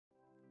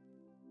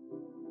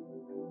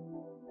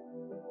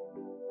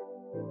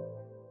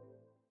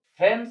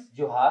Friends,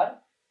 Johar.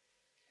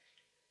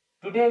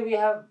 Today we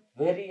have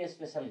very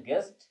special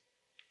guest,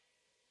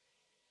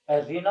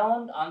 a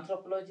renowned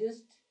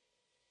anthropologist,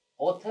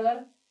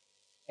 author,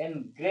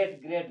 and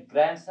great great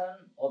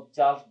grandson of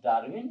Charles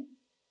Darwin,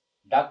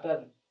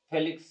 Dr.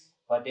 Felix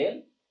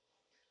Padel.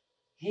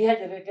 He has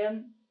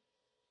written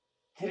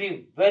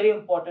three very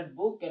important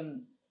books,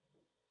 and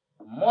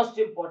most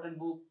important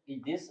book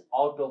is this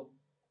Out of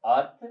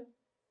Earth.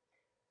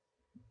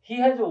 He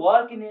has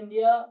worked in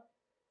India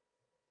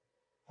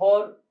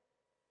for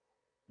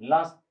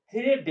last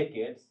 3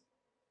 decades.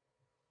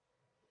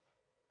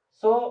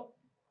 So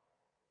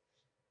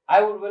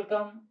I would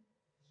welcome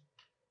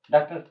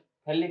Dr.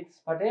 Felix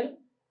Padel.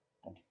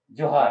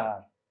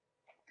 Johar.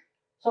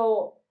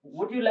 So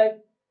would you like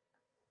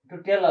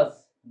to tell us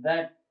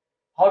that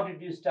how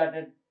did you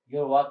started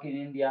your work in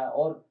India,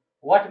 or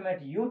what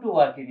made you to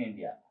work in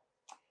India?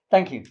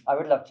 Thank you. I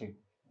would love to.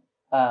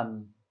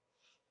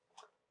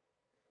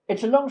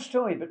 It's a long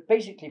story, but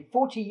basically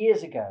 40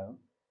 years ago,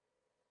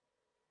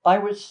 I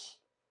was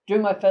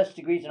doing my first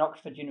degrees in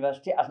Oxford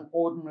University as an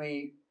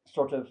ordinary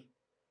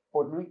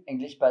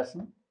English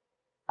person.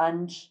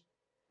 And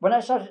when I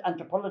started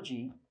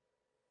anthropology,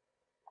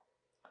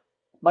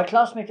 my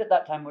classmate at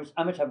that time was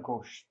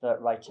Anthropologist, the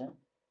writer.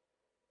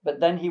 But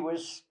then he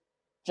was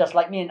just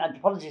like me, an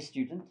anthropology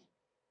student.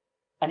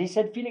 And he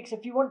said, Felix,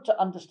 if you want to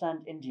understand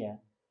India,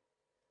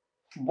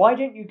 why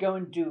don't you go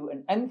and do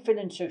an MPhil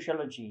in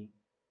sociology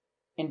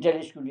in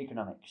Delhi School of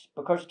Economics?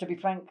 Because to be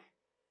frank,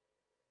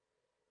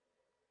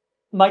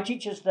 my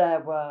teachers there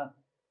were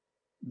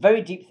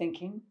very deep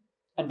thinking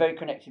and very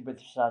connected with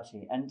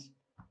society. And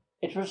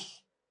it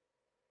was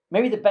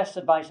maybe the best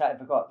advice I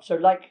ever got. So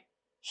like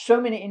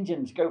so many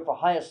Indians go for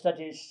higher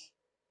studies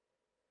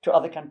to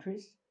other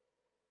countries,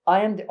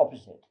 I am the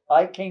opposite.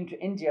 I came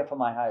to India for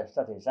my higher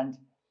studies, and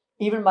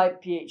even my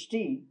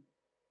PhD,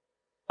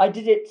 I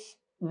did it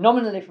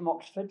nominally from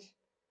Oxford,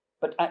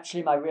 but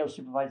actually my real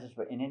supervisors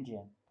were in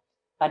India.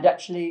 And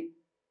actually,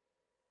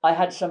 I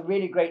had some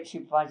really great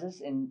supervisors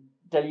in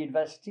Delhi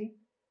University,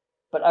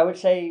 but I would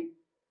say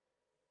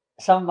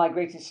some of my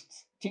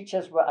greatest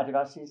teachers were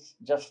Adivasis,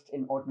 just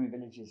in ordinary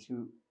villages,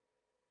 who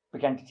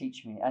began to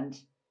teach me. And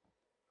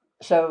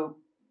so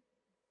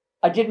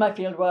I did my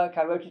field work,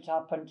 I wrote it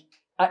up, and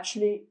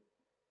actually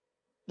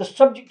the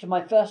subject of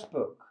my first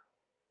book,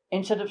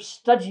 instead of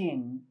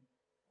studying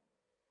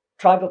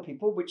tribal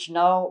people, which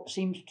now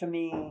seems to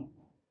me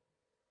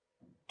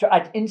to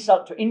add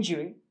insult to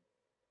injury,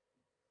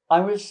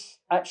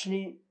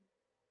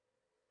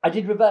 I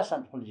did reverse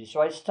anthropology.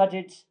 So I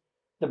studied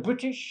the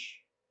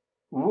British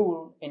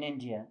rule in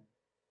India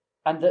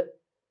and the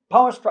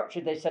power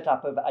structure they set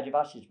up over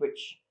Adivasis,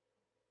 which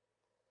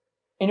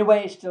in a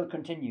way still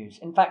continues.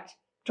 In fact,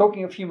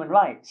 talking of human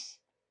rights,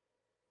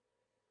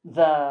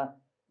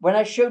 when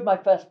I showed my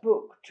first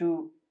book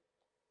to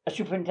a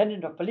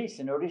superintendent of police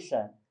in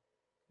Orissa,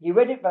 he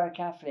read it very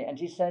carefully and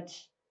he said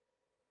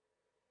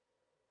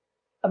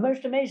a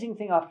most amazing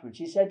thing afterwards.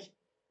 He said,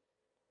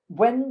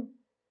 when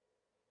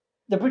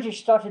the British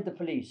started the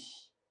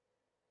police,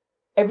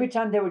 every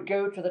time they would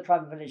go to the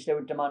tribal village, they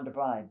would demand a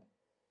bribe.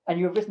 And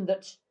you have written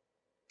that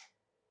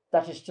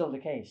that is still the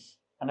case.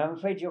 And I'm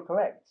afraid you're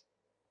correct.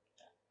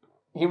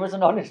 He was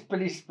an honest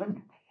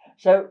policeman.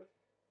 So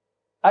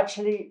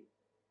actually,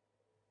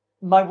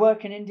 my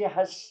work in India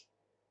has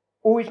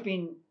always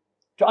been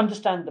to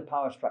understand the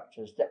power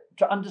structures,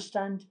 to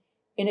understand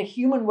in a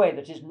human way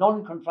that is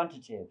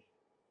non-confrontative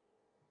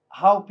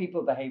how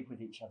people behave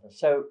with each other.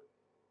 So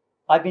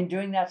I've been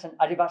doing that, and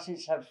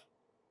Adivasis have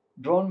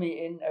drawn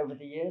me in over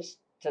the years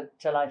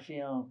till I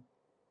feel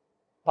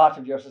part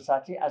of your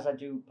society, as I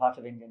do part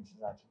of Indian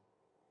society.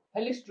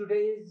 Felix,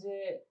 today is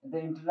the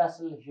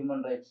International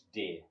Human Rights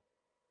Day.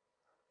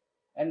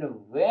 And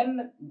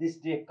when this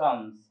day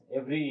comes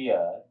every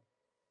year,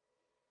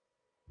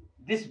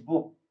 this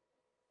book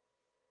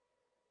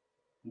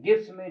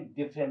gives me a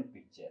different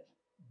picture.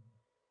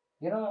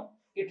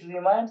 It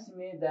reminds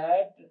me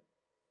that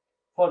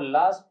for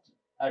last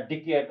a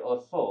decade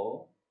or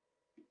so,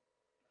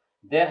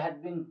 there has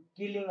been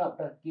killing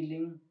after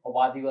killing of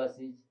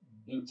Adivasis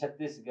in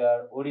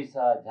Chhattisgarh,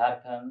 Odisha,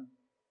 Jharkhand,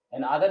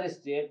 and other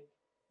states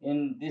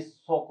in this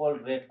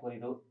so-called Red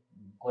Corridor.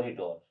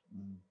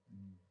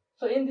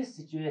 So in this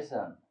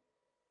situation,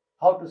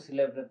 how to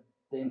celebrate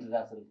the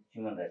International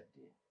Human Rights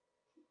Day?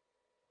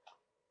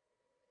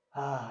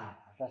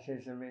 That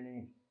is a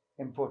really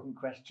important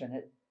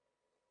question.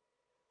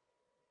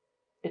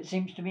 It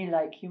seems to me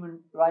like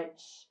human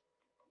rights,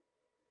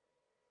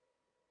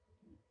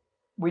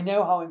 we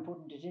know how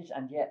important it is,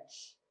 and yet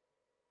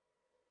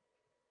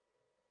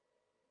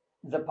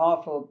the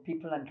powerful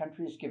people and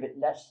countries give it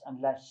less and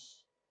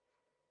less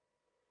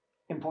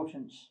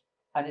importance.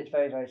 And it's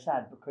very, very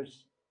sad,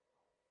 because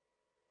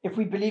if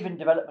we believe in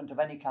development of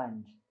any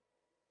kind,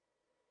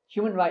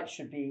 human rights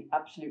should be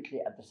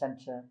absolutely at the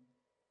center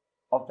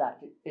of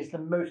that. It is the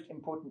most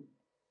important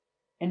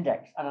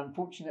index. And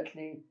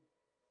unfortunately,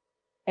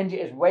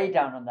 India is way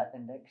down on that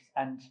index.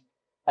 And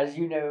as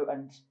you know,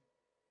 and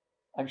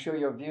I'm sure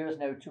your viewers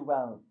know too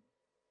well,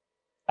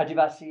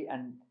 Adivasi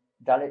and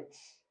Dalits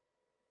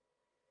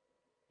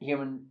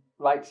human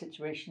rights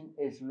situation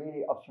is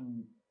really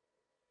often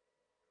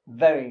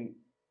very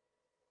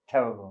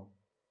terrible.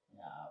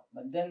 Yeah,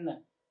 but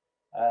then,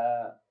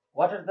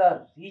 what are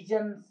the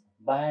reasons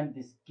behind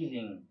this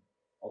killing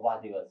of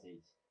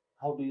Adivasis?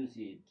 How do you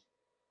see it?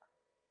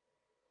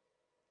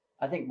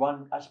 I think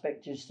one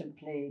aspect is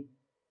simply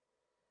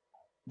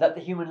that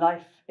the human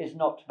life is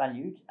not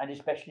valued, and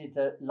especially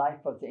the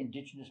life of the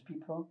indigenous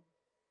people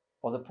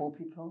or the poor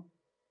people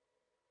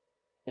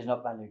is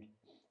not valued.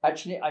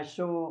 Actually, I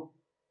saw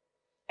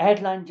a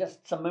headline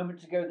just some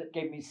moments ago that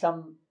gave me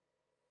some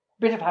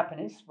bit of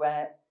happiness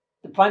where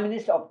the Prime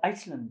Minister of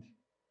Iceland,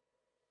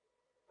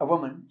 a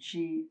woman,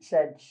 she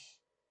said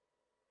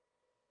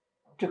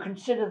to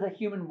consider the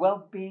human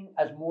well-being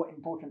as more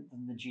important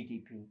than the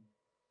GDP.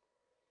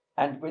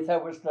 And with her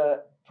was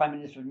the Prime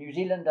Minister of New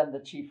Zealand and the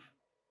Chief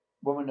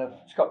Woman of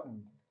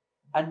Scotland.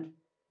 And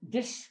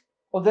this,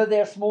 although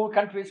they are small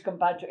countries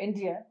compared to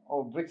India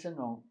or Britain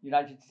or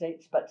United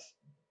States, but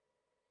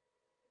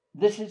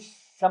this is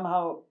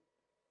somehow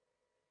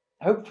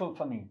hopeful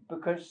for me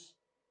because,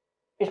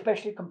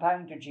 especially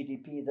comparing to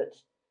GDP, that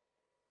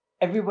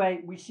everywhere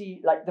we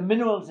see, like the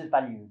minerals is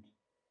valued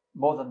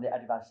more than the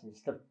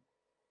Adivasis.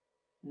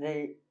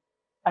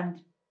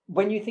 And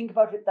when you think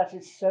about it, that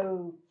is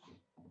so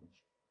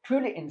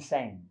truly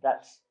insane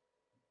that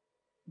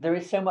there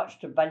is so much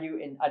to value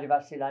in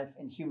Adivasi life,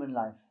 in human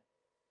life,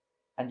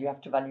 and you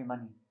have to value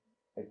money.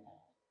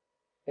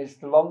 It's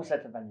the wrong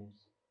set of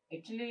values.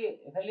 Actually,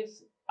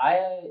 Felix,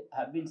 I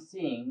have been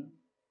seeing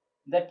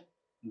that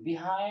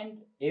behind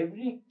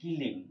every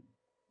killing,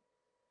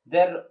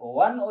 there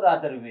one or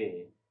other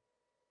way,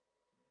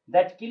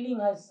 that killing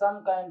has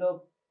some kind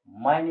of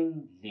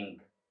mining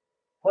link.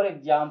 For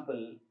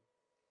example,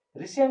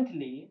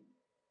 recently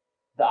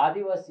the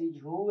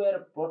Adivasis who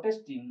were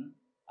protesting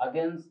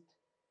against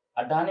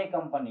Adani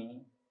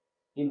company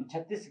in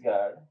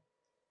Chhattisgarh,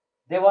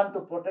 they want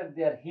to protect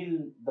their hill,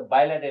 the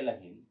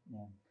Bailadela hill.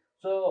 Yeah.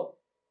 So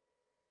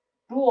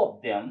two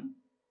of them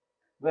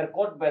were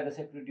caught by the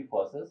security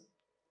forces.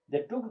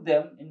 They took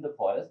them in the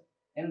forest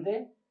and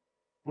they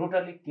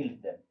brutally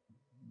killed them.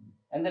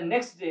 And the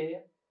next day,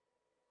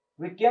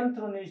 we came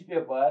through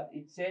newspaper.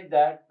 It said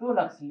that two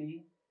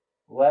Naxali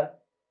were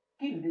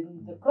killed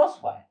in the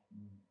crossfire.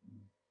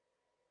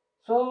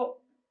 So,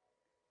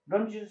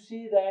 don't you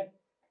see that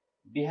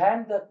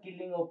behind the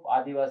killing of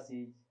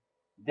Adivasis,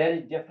 there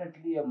is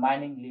definitely a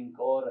mining link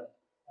or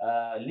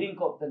link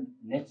of the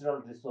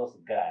natural resource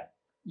grab.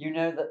 You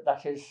know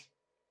that is,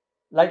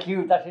 like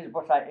you, that is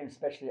what I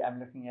especially am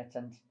looking at.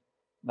 And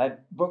my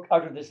book,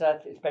 Out of This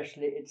Earth,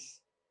 especially, it's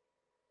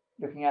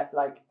looking at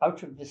like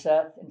out of this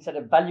earth, instead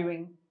of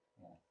valuing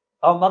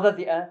our mother,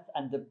 the earth,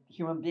 and the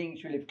human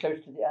beings who live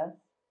close to the earth,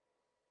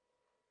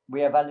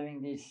 we are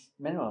valuing these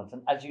minerals.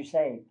 And as you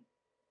say,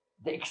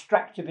 the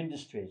extractive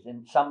industries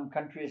in some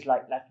countries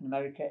like Latin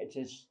America, it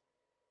is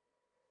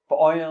for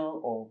oil,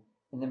 or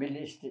in the Middle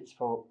East, it's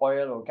for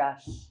oil or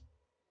gas.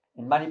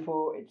 In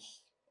Manipur,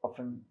 it's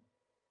often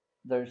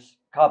those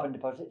carbon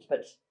deposits.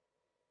 But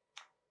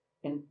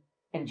in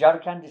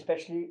Jharkhand,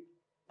 especially,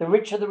 the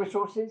richer the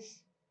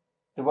resources,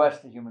 the worse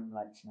the human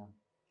rights now.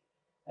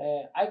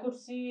 I could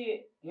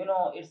see,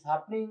 it's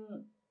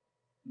happening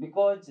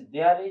because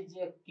there is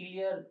a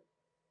clear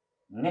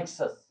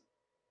nexus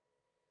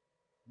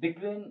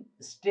between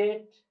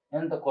state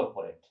and the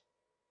corporate.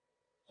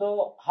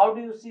 So, how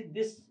do you see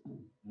this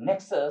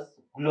nexus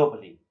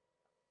globally?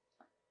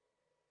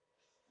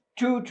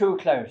 Too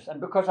close.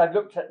 And because I've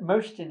looked at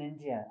most in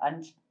India,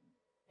 and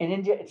in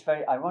India it's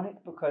very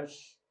ironic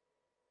because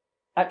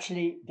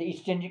actually the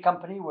East India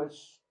Company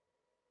was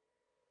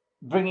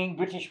bringing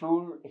British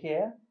rule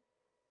here,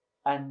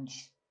 and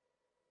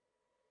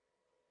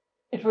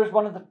it was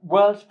one of the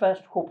world's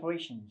first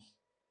corporations,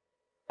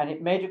 and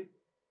it made a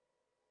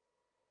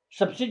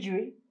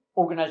subsidiary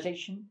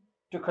organization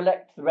to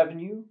collect the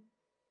revenue,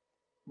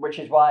 which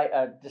is why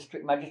a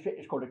district magistrate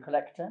is called a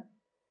collector.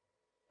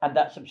 And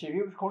that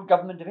subsidiary was called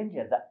Government of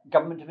India. That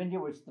Government of India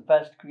was the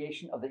first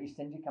creation of the East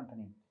India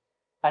Company.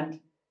 And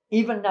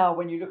even now,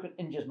 when you look at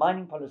India's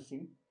mining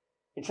policy,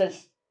 it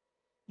says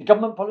the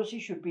government policy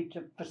should be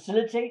to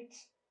facilitate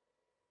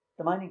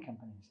the mining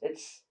companies.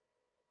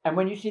 And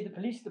when you see the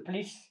police,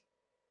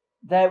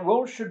 their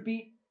role should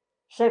be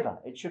seva.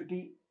 It should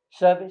be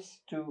service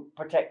to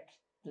protect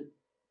the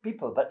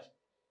people. But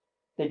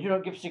they do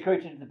not give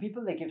security to the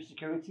people, they give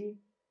security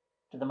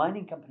to the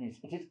mining companies.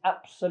 It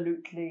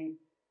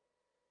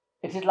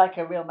is like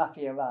a real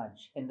mafia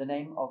raj in the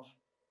name of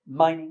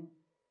mining,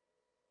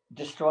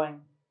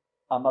 destroying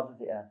our mother,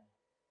 the earth.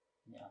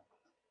 Yeah.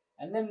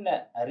 And then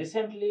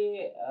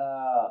recently,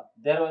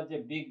 there was a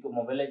big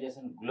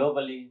mobilization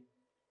globally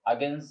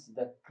against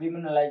the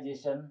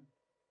criminalization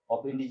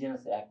of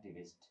indigenous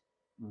activists.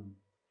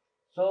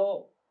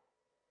 So,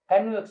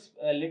 can you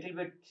a little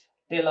bit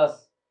tell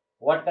us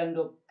what kind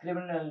of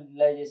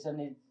criminalization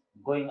is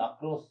going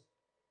across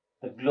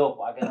the globe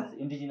against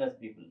indigenous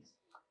peoples?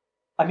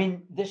 I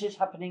mean, this is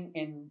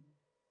happening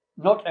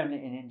not only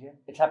in India,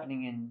 it's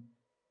happening in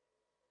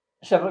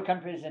several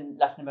countries in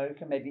Latin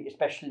America, maybe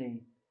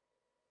especially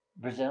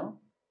Brazil,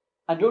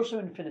 and also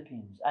in the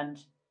Philippines. And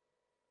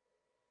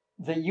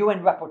the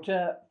UN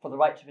rapporteur for the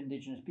rights of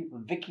indigenous people,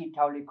 Vicky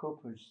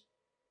Tauli-Corpuz,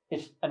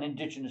 is an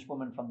indigenous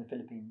woman from the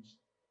Philippines.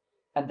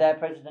 And their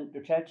President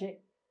Duterte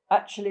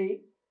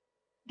actually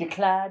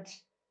declared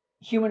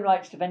human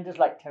rights defenders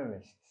like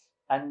terrorists.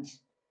 And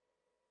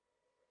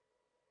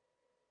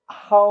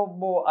how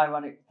more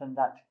ironic than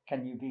that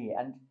can you be?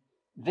 And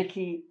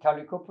Vicky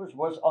Tauli-Corpuz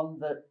was on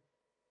the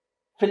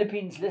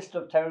Philippines list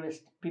of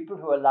terrorist people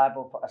who are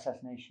liable for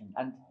assassination.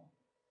 And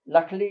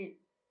luckily,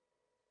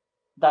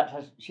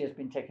 she has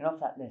been taken off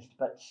that list.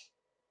 But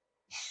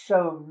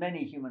so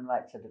many human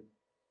rights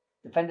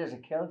defenders are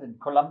killed in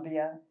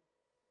Colombia,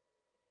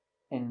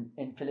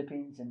 in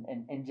Philippines,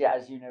 in India,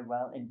 as you know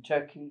well, in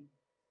Turkey,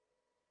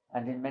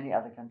 and in many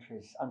other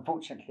countries.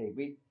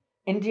 Unfortunately,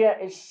 India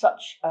is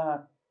such a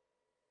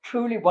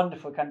truly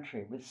wonderful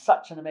country with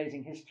such an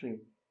amazing history.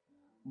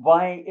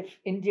 Why, if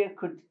India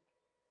could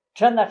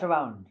turn that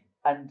around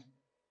and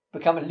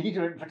become a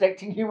leader in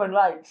protecting human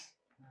rights?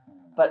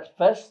 But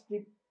first,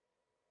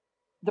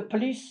 the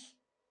police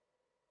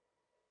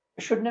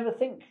should never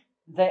think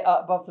they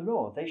are above the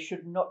law. They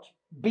should not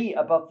be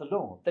above the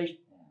law. They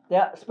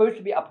are supposed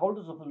to be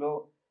upholders of the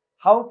law.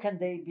 How can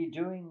they be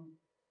doing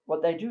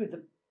what they do?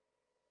 The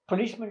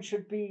policemen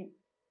should be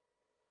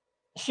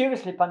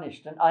seriously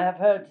punished. And I have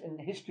heard in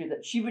history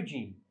that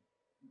Shivaji,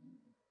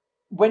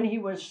 when he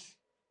was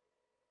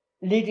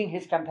leading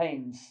his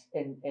campaigns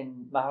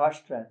in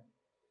Maharashtra,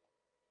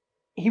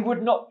 he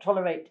would not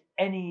tolerate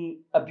any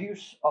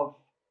abuse of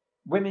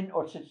women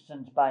or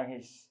citizens by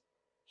his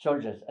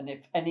soldiers. And if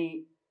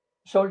any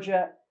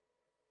soldier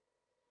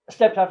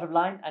stepped out of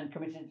line and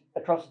committed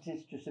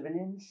atrocities to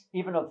civilians,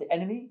 even of the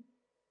enemy,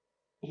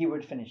 he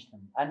would finish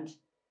them. And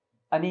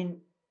I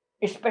mean,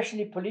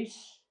 especially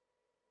police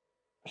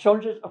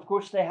soldiers, of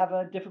course, they have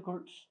a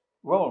difficult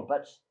role,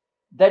 but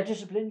their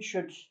discipline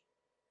should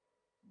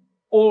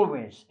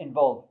always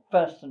involve,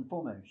 first and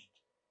foremost,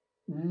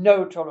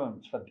 no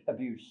tolerance for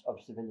abuse of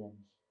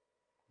civilians.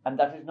 And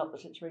that is not the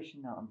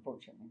situation now,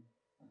 unfortunately.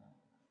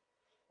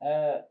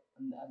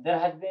 There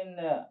has been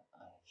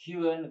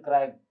hue and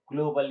cry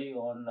globally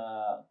on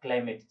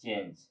climate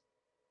change,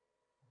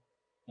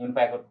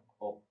 impact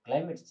of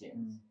climate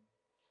change.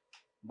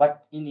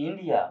 But in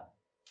India,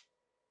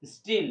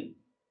 still,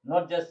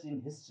 not just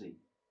in history,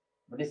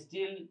 but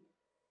still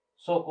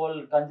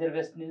so-called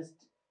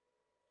conservationists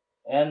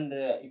and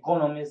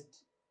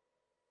economists,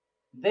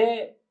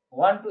 they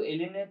want to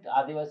eliminate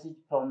Adivasis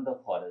from the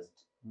forest.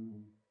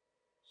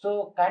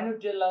 So can you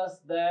tell us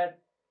that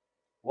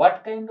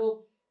what kind of,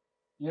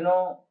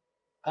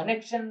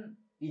 connection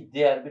is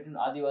there between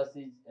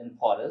Adivasis and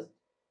forest?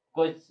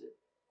 Because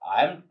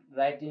I am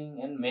writing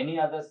and many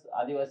others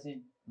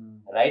Adivasi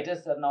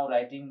writers are now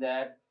writing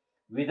that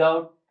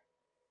without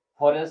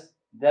forest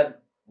there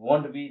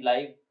won't be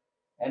life,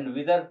 and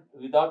without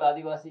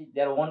Adivasi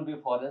there won't be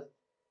forest.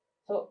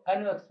 So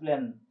can you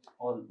explain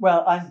all?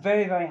 Well, I'm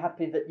very, very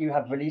happy that you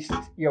have released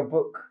your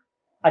book,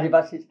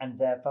 Adivasis and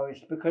Their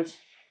Forest, because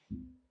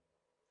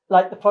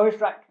like the Forest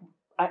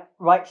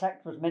Rights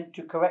Act was meant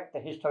to correct the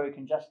historic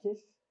injustice,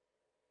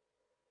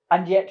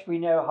 and yet we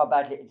know how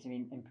badly it's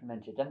been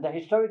implemented. And the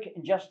historic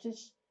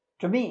injustice,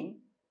 to me,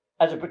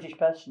 as a British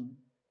person,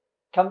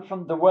 comes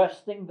from the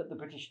worst thing that the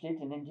British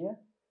did in India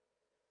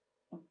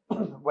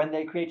when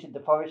they created the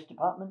Forest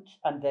Department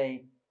and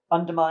they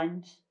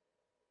undermined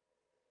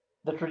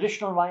the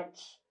traditional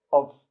rights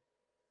of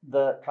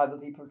the tribal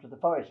people to the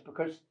forest,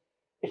 because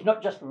it's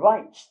not just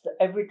rights that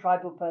every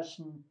tribal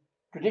person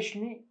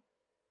traditionally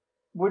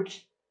would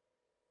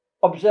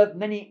observe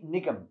many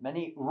nigam,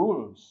 many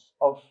rules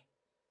of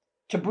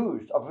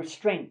taboos, of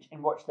restraint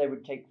in what they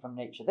would take from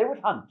nature. They would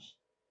hunt,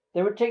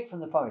 they would take from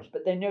the forest,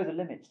 but they know the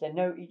limits. They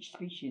know each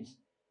species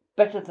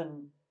better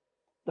than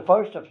the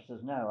forest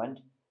officers know.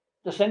 And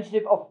the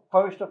sensitive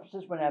forest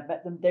officers, when I've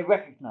met them, they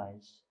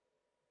recognize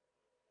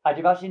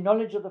Adivasi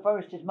knowledge of the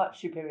forest is much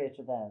superior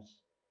to theirs.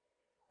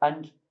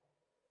 And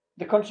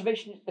the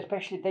conservationists,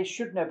 especially, they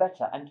should know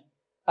better. And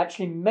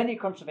actually, many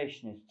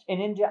conservationists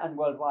in India and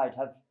worldwide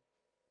have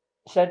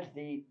said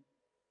the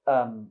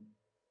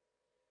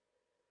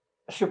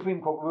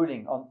Supreme Court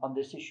ruling on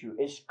this issue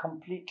is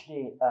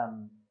completely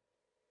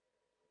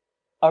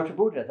out of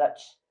order.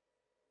 That's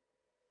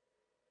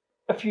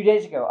a few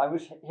days ago, I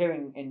was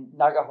hearing in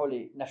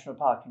Nagaholi National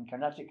Park in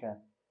Karnataka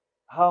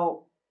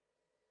how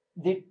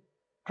the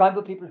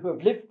tribal people who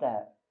have lived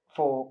there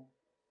for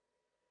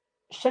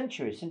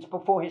centuries, since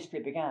before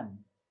history began,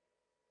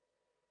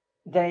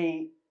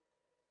 those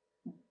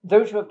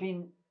who have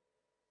been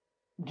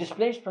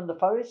displaced from the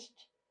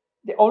forest,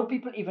 the old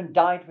people even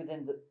died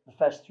within the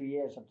first 3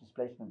 years of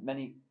displacement,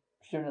 many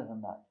sooner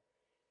than that.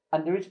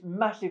 And there is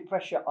massive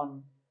pressure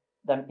on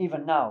them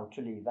even now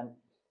to leave. And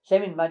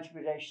same in Madhya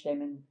Pradesh,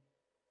 same in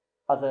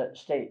other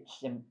states,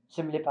 in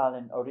Simlipal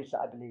and Orissa,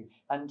 I believe.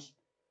 And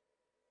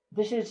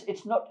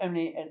it's not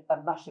only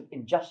a massive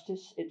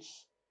injustice,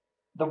 it's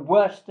the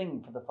worst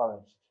thing for the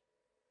forest.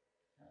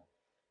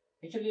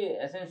 Actually,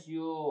 since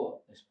you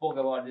spoke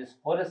about this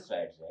Forest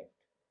Rights Act,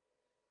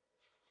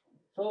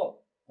 so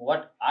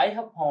what I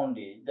have found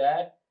is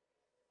that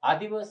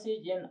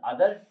Adivasis and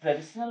other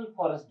traditional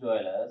forest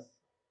dwellers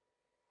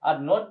are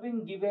not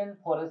being given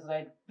forest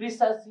right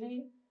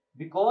precisely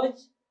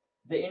because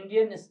the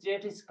Indian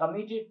state is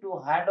committed to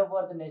hand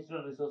over the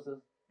natural resources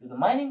to the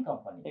mining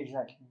company.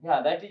 Exactly.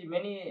 Yeah, that is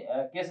many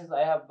cases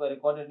I have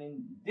recorded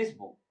in this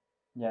book.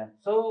 Yeah.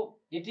 So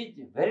it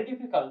is very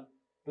difficult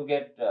to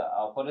get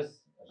a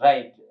forest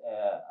right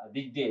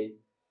these days.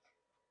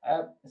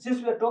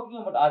 Since we are talking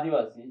about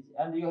Adivasis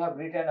and you have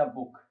written a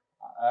book,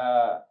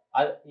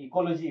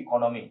 Ecology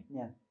Economy.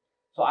 Yeah.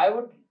 So I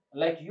would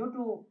like you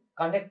to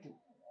connect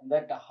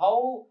that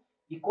how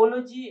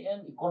ecology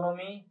and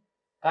economy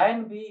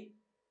can be,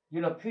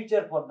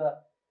 future for the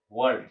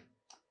world.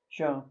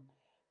 Sure.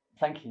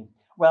 Thank you.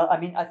 Well, I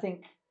mean, I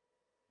think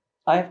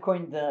I have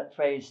coined the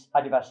phrase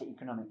Adivasi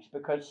economics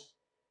because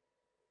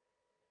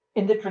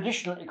in the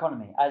traditional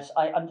economy, as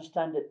I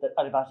understand it, that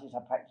Adivasis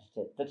have practiced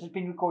it, that has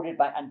been recorded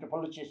by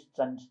anthropologists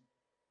and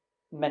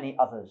many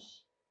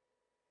others.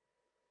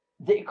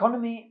 The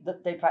economy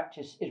that they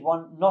practice is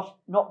one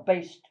not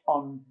based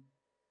on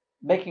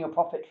making a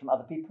profit from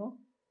other people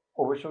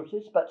or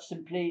resources, but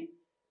simply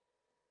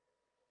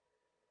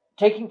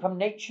taking from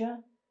nature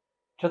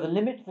to the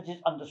limit that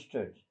is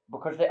understood,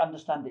 because they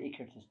understand the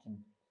ecosystem.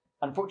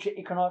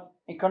 Unfortunately,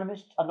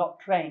 economists are not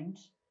trained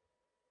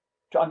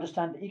to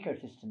understand the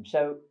ecosystem,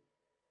 so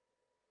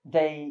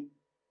they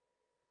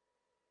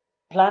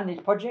plan these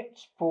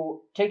projects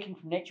for taking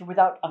from nature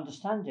without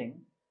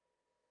understanding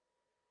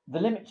the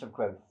limits of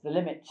growth, the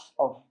limits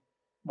of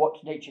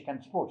what nature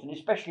can support. And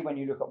especially when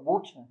you look at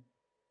water,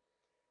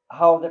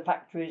 how the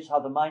factories, how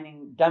the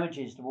mining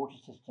damages the water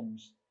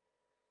systems,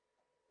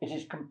 it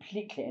is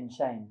completely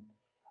insane.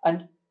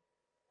 And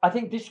I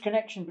think this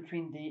connection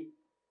between the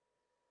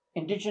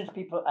indigenous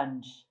people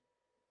and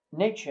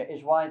nature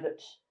is why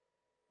that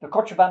the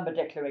Cochabamba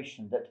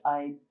Declaration that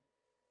I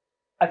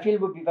feel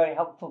would be very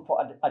helpful for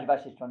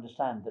Adivasis to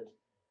understand, that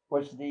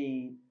was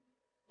the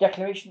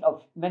declaration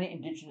of many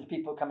indigenous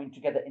people coming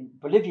together in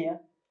Bolivia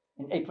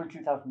in April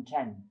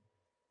 2010,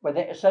 where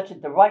they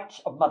asserted the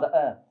rights of Mother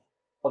Earth,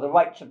 or the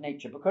rights of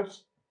nature,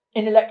 because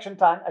in election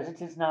time, as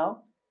it is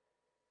now,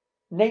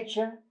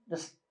 nature,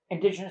 the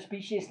indigenous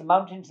species, the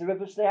mountains, the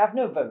rivers, they have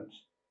no vote.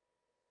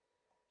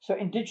 So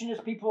indigenous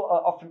people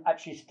are often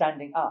actually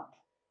standing up,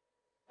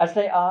 as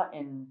they are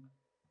in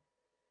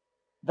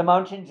the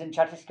mountains in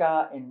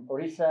Chhattisgarh, in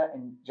Orissa,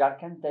 in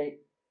Jharkhand, they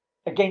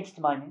against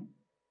mining.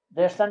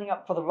 They're standing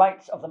up for the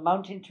rights of the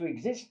mountain to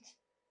exist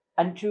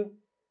and to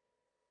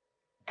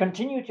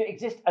continue to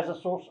exist as a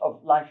source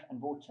of life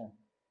and water.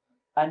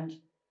 And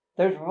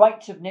those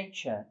rights of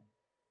nature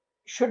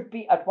should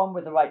be at one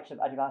with the rights of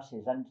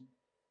Adivasis. And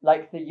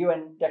like the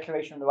UN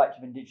Declaration on the Rights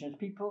of Indigenous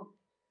People,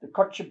 the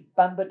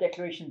Cochabamba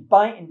Declaration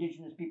by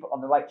Indigenous People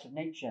on the Rights of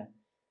Nature,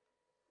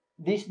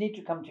 these need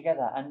to come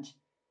together. And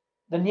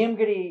the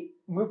Nyamgiri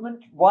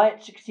movement, why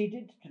it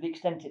succeeded to the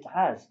extent it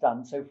has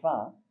done so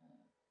far,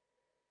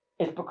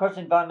 is because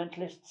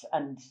environmentalists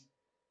and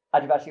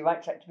Adivasi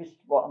rights activists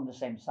were on the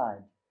same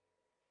side.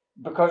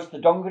 Because the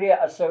Dongria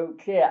are so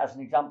clear as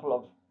an example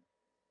of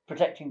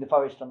protecting the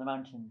forest on the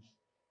mountains.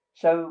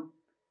 So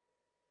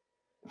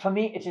for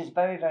me, it is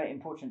very, very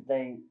important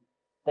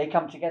they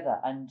come together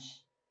and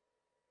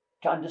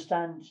to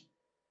understand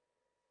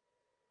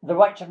the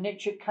rights of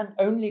nature can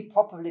only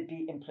properly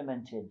be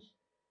implemented.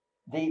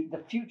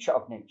 The future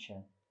of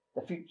nature,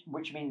 the future,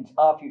 which means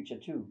our future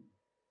too.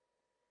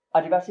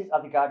 Adivasis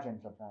are the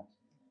guardians of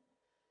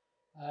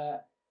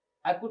that.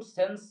 I could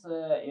sense,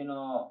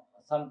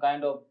 some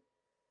kind of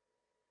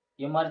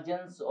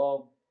emergence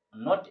of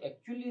not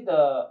actually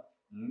the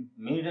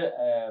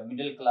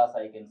middle class,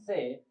 I can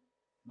say,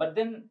 but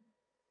then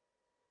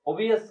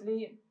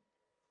obviously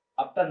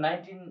after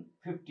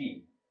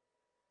 1950,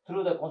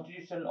 through the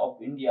Constitution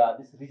of India,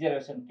 this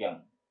reservation came,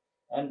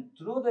 and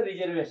through the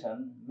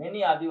reservation,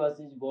 many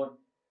Adivasis got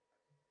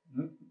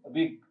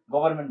big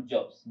government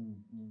jobs,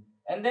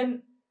 and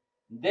then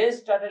they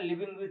started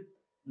living with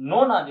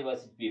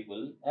non-Adivasi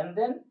people, and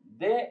then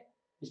they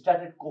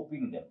started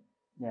copying them.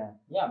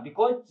 Yeah,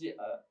 because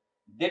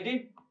they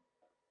did,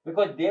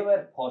 because they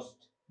were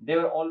forced. They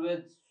were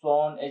always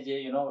shown as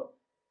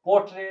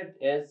portrayed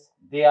as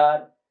they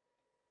are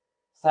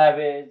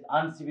savage,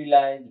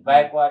 uncivilized,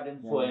 backward,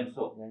 and so and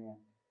so.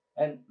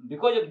 And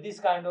because of this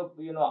kind of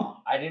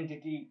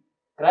identity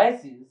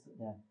crisis,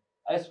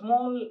 a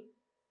small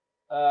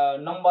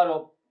number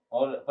of,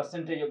 or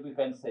percentage of, you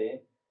can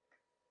say,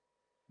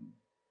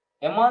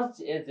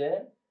 emerged as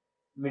a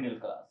middle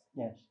class.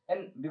 Yes.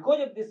 And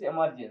because of this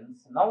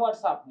emergence, now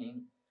what's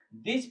happening?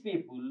 These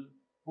people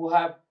who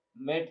have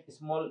made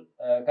small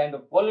kind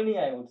of colony,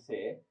 I would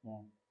say,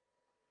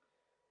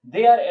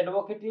 they are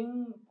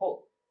advocating for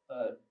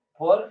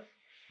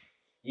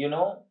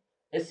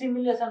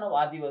assimilation of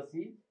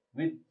Adivasi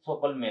with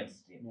so-called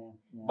mainstream.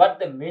 But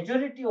the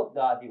majority of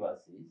the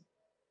Adivasis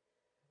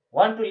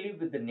want to live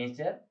with the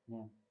nature.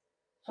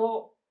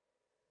 So,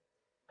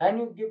 can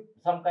you give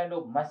some kind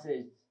of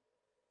message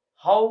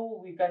how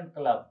we can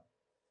club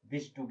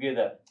this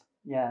together.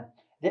 Yeah.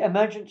 The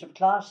emergence of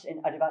class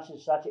in Adivasi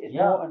society is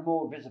more and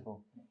more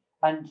visible.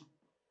 And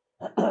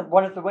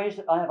one of the ways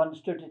that I have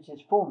understood it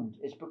is formed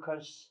is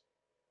because,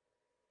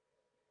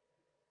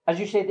 as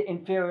you say, the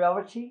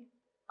inferiority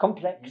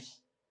complex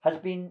has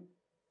been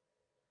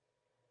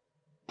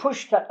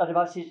pushed at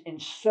Adivasis in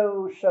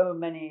so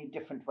many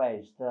different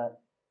ways.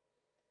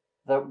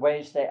 The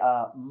ways they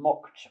are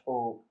mocked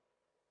or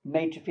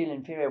made to feel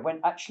inferior, when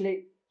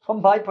actually,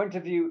 from my point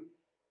of view,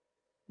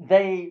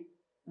 they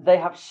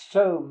have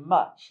so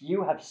much.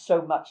 You have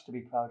so much to be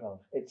proud of.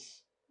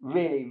 It's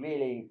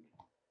really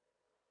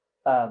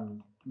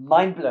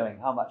mind-blowing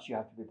how much you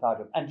have to be proud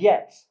of. And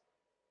yet,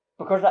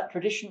 because that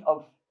tradition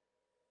of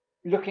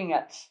looking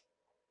at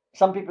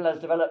some people as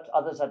developed,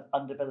 others as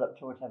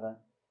undeveloped or whatever,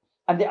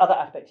 and the other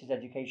aspect is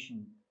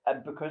education,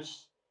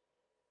 because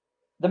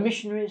the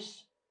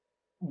missionaries,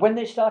 when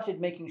they started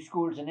making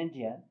schools in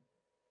India,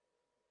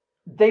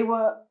 they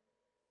were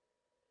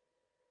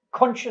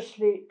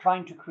consciously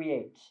trying to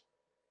create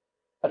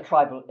a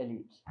tribal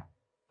elite,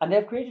 and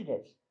they've created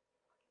it.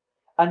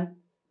 And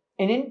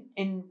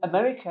in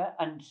America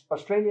and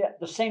Australia, at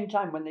the same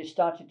time, when they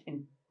started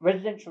in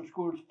residential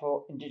schools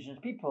for indigenous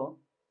people,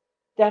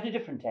 they had a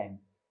different aim.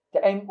 The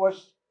aim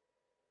was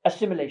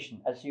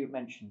assimilation, as you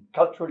mentioned,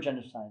 cultural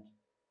genocide.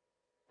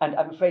 And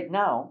I'm afraid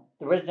now,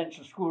 the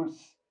residential schools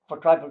for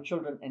tribal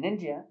children in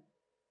India,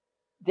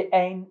 the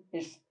aim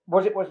is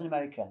what it was in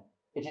America.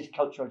 It is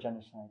cultural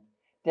genocide.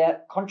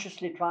 They're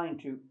consciously trying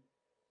to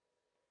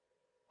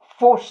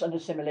force an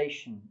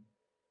assimilation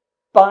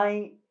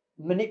by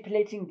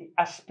manipulating the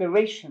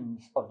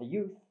aspirations of the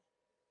youth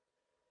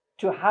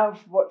to have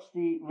what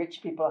the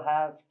rich people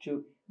have,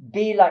 to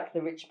be like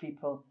the rich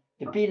people,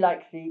 to be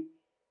like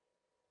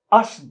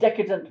us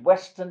decadent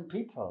Western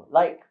people.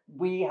 Like,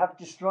 we have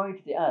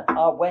destroyed the earth.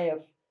 Our way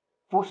of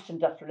forced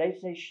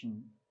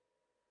industrialization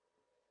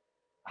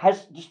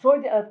has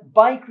destroyed the earth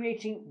by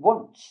creating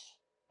wants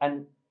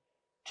and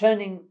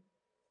turning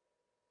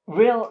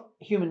real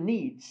human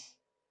needs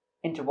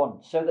into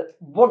wants, so that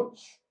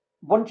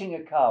wanting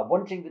a car,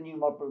 wanting the new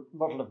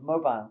model of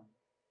mobile,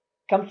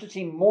 comes to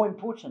seem more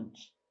important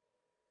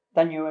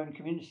than your own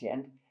community.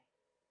 And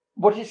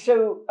what is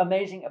so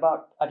amazing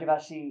about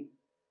Adivasi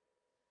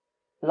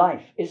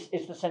life is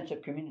the sense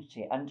of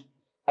community. And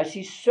I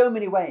see so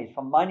many ways,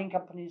 from mining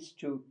companies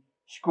to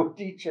school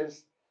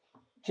teachers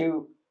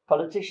to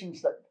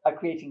politicians, that are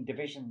creating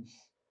divisions,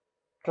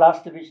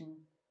 class division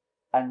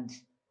and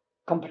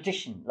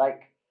competition.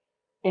 Like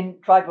in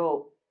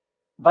tribal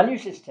value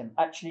system,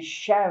 actually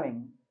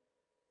sharing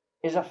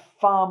is a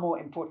far more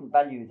important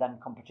value than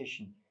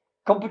competition.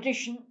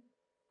 Competition,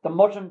 the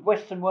modern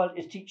Western world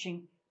is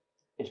teaching,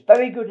 it's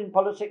very good in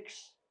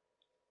politics,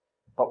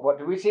 but what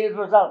do we see as a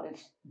result?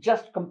 It's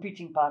just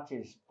competing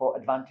parties for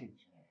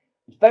advantage.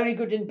 It's very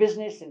good in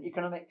business and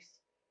economics,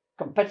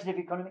 competitive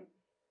economy,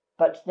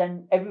 but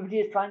then everybody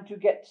is trying to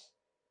get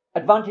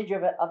advantage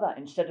over other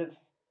instead of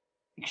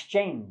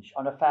exchange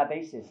on a fair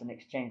basis and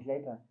exchange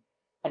labor.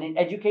 And in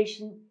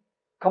education,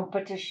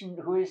 competition,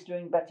 who is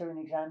doing better in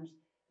exams.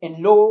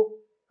 In law,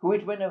 who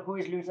is winner, who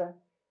is loser.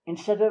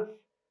 Instead of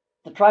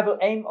the tribal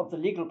aim of the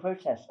legal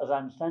process, as I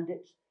understand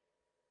it,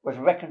 was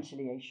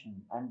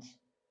reconciliation. And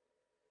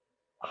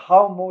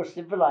how more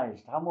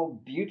civilized, how more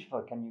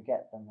beautiful can you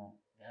get than that?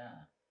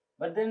 Yeah.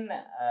 But then,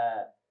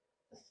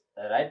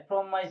 right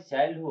from my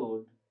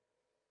childhood,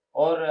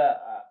 or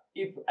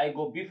if I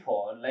go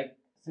before, like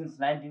since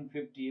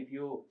 1950, if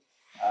you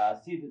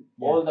see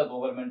all the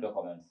government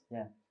documents,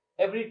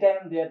 every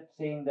time they are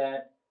saying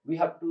that we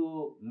have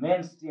to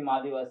mainstream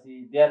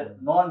Adivasi, they are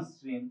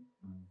non-stream.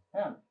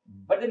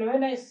 But then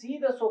when I see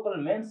the so-called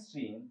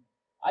mainstream,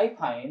 I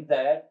find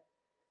that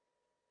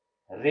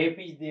rape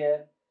is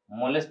there,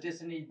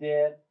 molestation is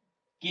there,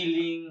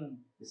 killing,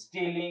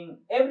 stealing,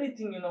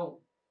 everything,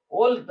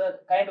 all the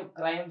kind of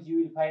crimes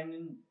you will find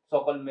in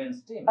so-called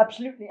mainstream.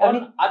 Absolutely.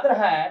 On other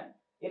hand,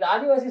 in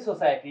Adivasi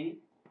society,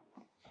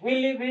 we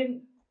live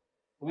in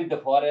with the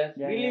forest,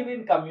 we live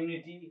in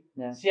community,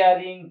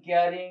 sharing,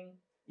 caring,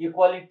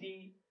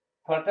 equality,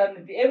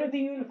 fraternity,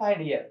 everything you will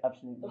find here.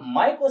 Absolutely. So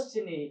my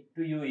question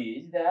to you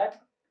is that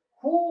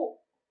who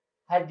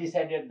has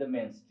decided the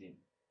mainstream?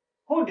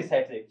 Who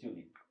decides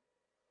actually?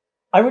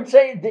 I would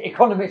say the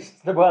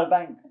economists, the World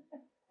Bank.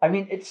 I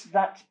mean, it's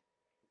that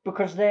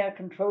because they are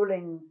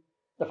controlling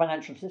the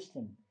financial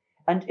system.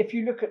 And if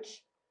you look at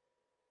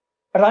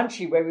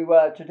Ranchi, where we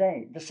were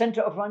today, the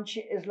center of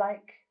Ranchi is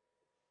like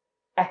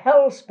a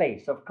hell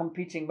space of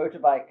competing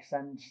motorbikes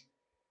and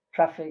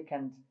traffic.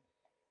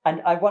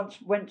 And I once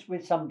went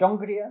with some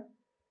Dongriya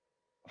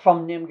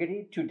from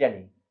Nimgiri to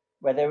Delhi,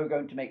 where they were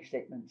going to make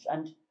statements.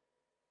 And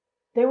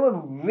they were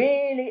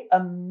really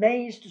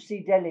amazed to see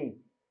Delhi.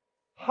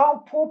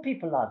 How poor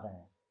people are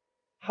there.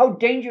 How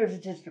dangerous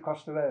it is to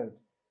cross the road.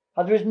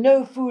 How there is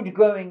no food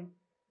growing,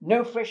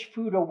 no fresh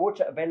food or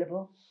water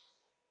available.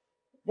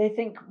 They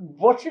think,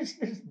 what is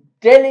this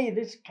Delhi,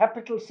 this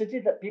capital city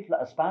that people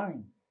are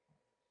aspiring?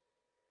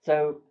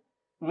 So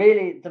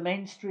really, the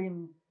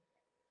mainstream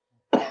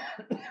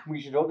we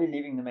should all be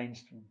leaving the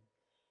mainstream.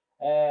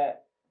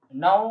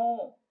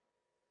 Now,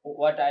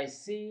 what I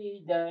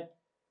see that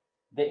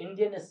the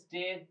Indian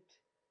state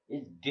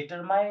is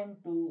determined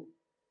to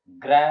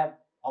grab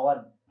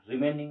our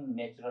remaining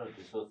natural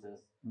resources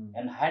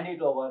and hand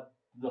it over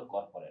to the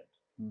corporate.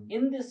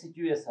 In this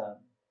situation,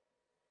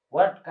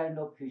 what kind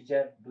of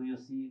future do you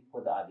see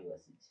for the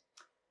Adivasis?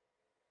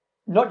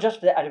 Not just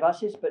for the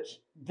Adivasis, but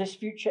this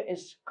future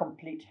is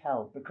complete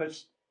hell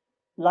because,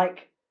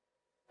 like,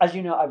 as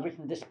you know, I've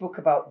written this book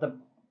about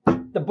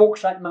the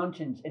bauxite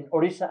mountains in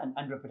Orissa and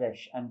Andhra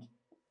Pradesh and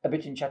a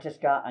bit in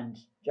Chhattisgarh and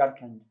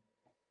Jharkhand.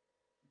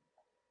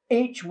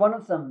 Each one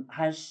of them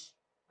has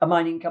a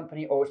mining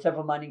company or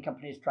several mining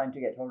companies trying to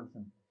get hold of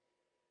them.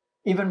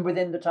 Even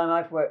within the time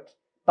I've worked,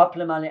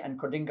 Baplamali and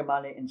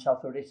Kodingamali in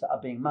South Orissa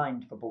are being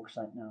mined for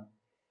bauxite now.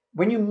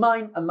 When you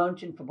mine a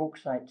mountain for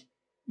bauxite,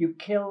 you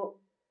kill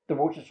the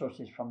water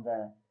sources from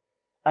there.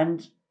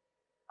 And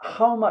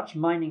how much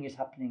mining is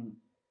happening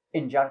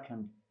in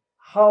Jharkhand,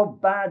 how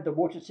bad the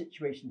water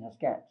situation has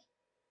got.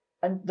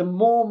 And the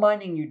more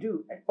mining you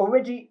do,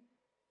 already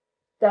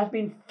there has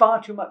been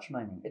far too much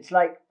mining. It's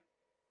like,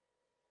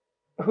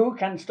 who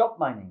can stop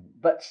mining?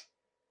 But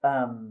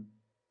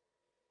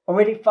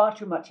already far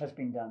too much has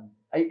been done.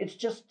 It's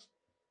just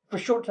for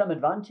short-term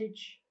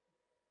advantage.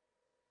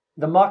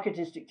 The market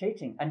is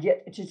dictating, and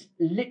yet it is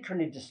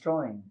literally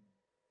destroying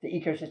the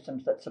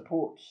ecosystems that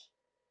support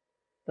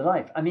the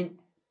life. I mean,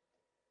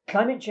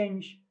 climate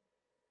change,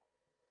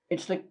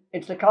 it's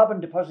the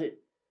carbon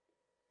deposit,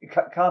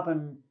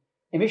 carbon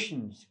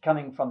emissions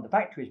coming from the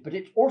factories, but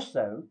it's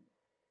also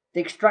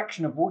the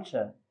extraction of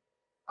water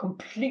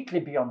completely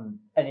beyond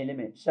any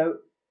limit. So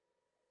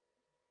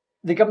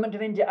the government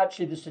of India,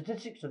 actually the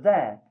statistics are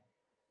there.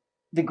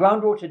 The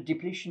groundwater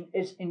depletion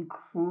is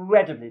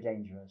incredibly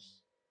dangerous.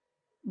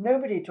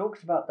 Nobody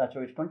talks about that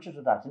or is conscious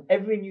of that. And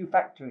every new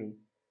factory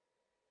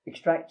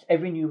extracts,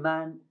 every new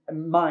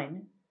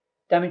mine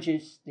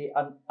damages the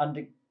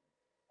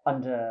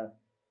under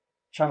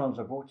channels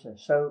of water.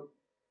 So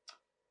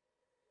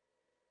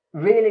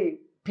really,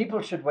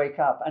 people should wake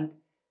up, and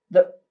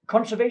the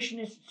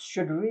conservationists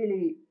should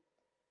really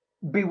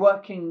be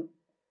working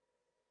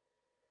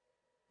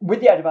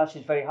with the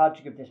Adivasis very hard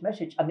to give this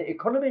message, and the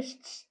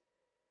economists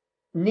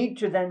need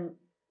to then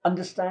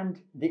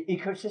understand the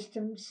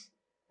ecosystems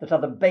that are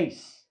the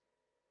base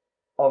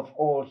of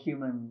all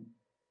human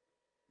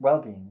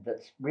well-being,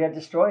 that we are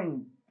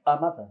destroying our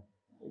mother.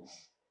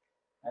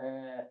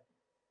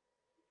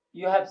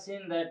 You have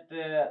seen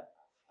that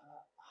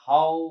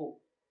how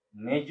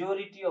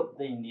majority of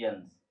the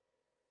Indians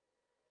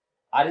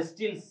are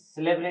still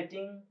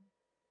celebrating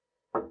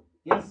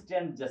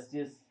instant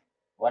justice,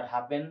 what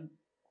happened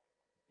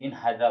in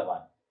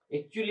Hyderabad.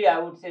 Actually, I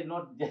would say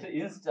not just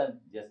instant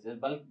justice,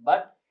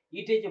 but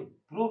it is a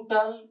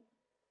brutal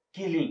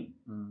killing,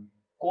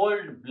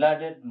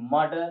 cold-blooded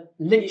murder,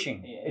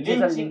 lynching. It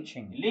is a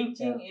lynching.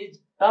 Lynching is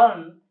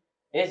turned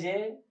as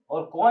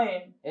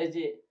coined as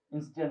a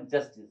instant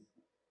justice.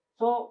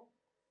 So,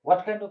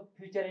 what kind of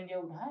future India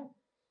would have?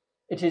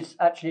 It is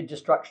actually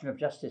destruction of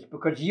justice,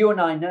 because you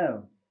and I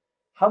know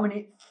how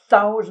many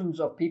thousands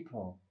of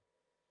people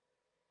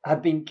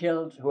have been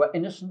killed who are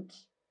innocent,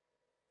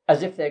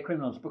 as if they're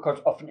criminals, because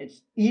often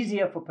it's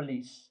easier for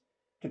police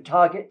to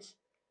target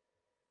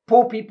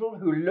poor people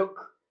who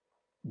look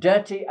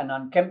dirty and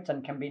unkempt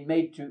and can be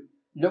made to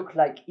look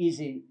like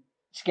easy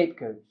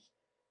scapegoats,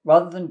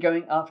 rather than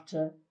going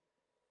after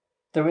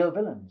the real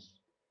villains.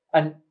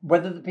 And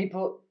whether the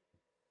people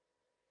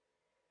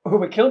who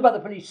were killed by the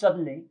police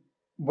suddenly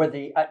were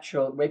the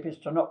actual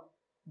rapists or not,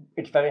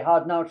 it's very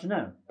hard now to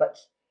know. But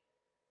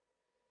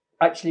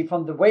actually,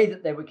 from the way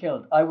that they were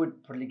killed, I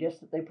would probably guess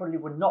that they probably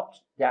were not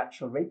the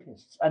actual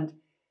rapists. And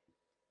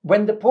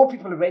when the poor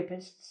people are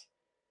rapists,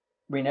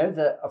 we know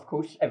that, of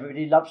course,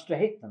 everybody loves to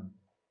hate them.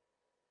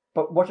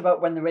 But what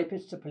about when the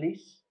rapists are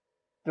police?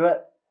 There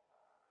are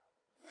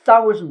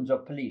thousands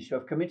of police who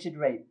have committed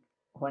rape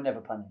who are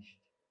never punished.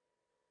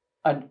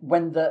 And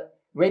when the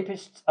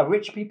rapists are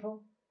rich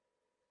people,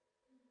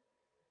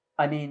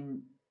 I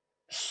mean,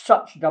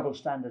 such double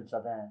standards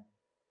are there.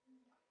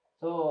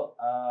 So,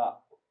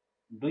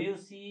 do you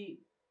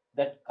see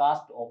that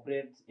caste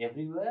operates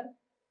everywhere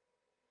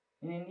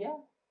in India?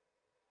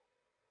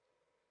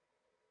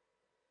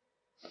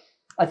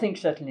 I think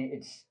certainly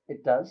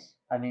it does.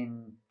 I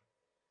mean,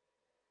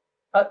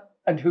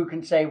 and who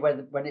can say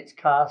when it's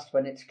caste,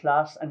 when it's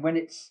class, and when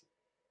it's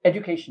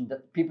education,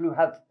 that people who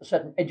have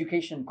certain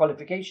education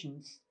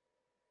qualifications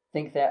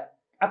think they're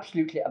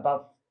absolutely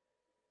above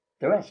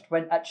the rest,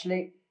 when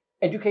actually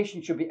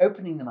education should be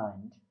opening the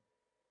mind.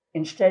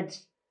 Instead,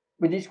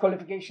 with these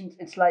qualifications,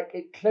 it's like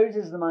it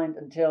closes the mind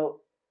until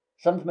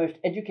some of the most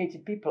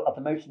educated people are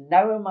the most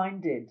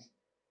narrow-minded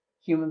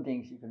human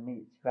beings you can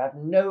meet, who have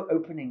no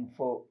opening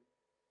for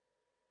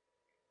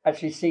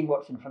actually seeing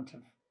what's in front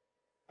of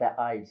their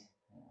eyes.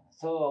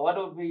 So, what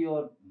would be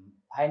your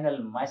final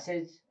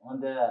message on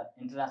the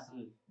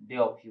International Day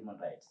of Human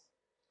Rights?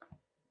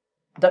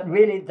 That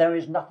really there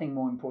is nothing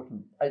more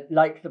important.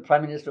 Like the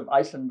Prime Minister of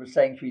Iceland was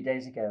saying 3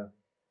 days ago,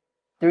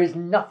 there is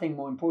nothing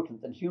more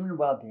important than human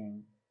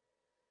well-being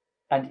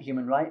and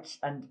human rights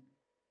and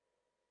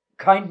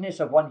kindness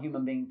of one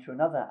human being to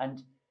another.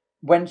 And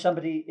when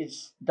somebody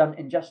is done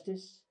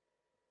injustice,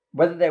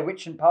 whether they're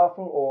rich and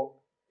powerful or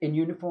in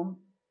uniform,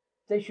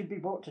 they should be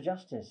brought to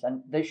justice,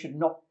 and they should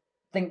not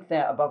think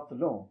they're above the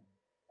law.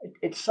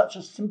 It's such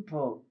a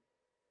simple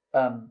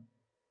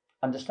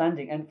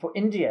understanding. And for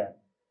India,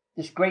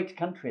 this great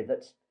country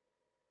that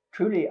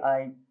truly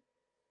I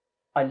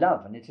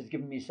love, and it has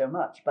given me so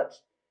much, but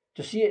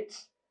to see it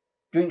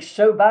doing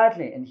so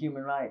badly in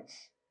human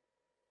rights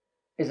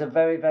is a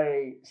very,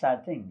 very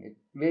sad thing. It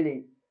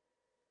really,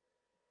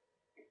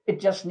 it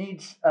just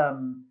needs,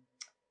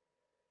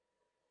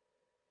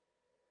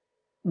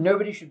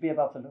 nobody should be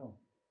above the law.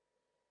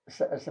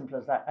 As simple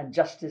as that. And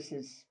justice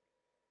is,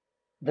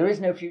 there is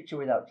no future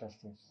without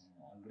justice.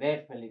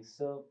 Great, Felix.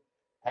 So,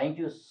 thank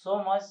you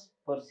so much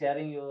for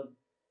sharing your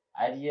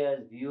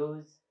ideas,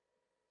 views.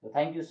 So,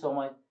 thank you so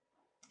much.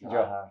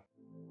 Johar.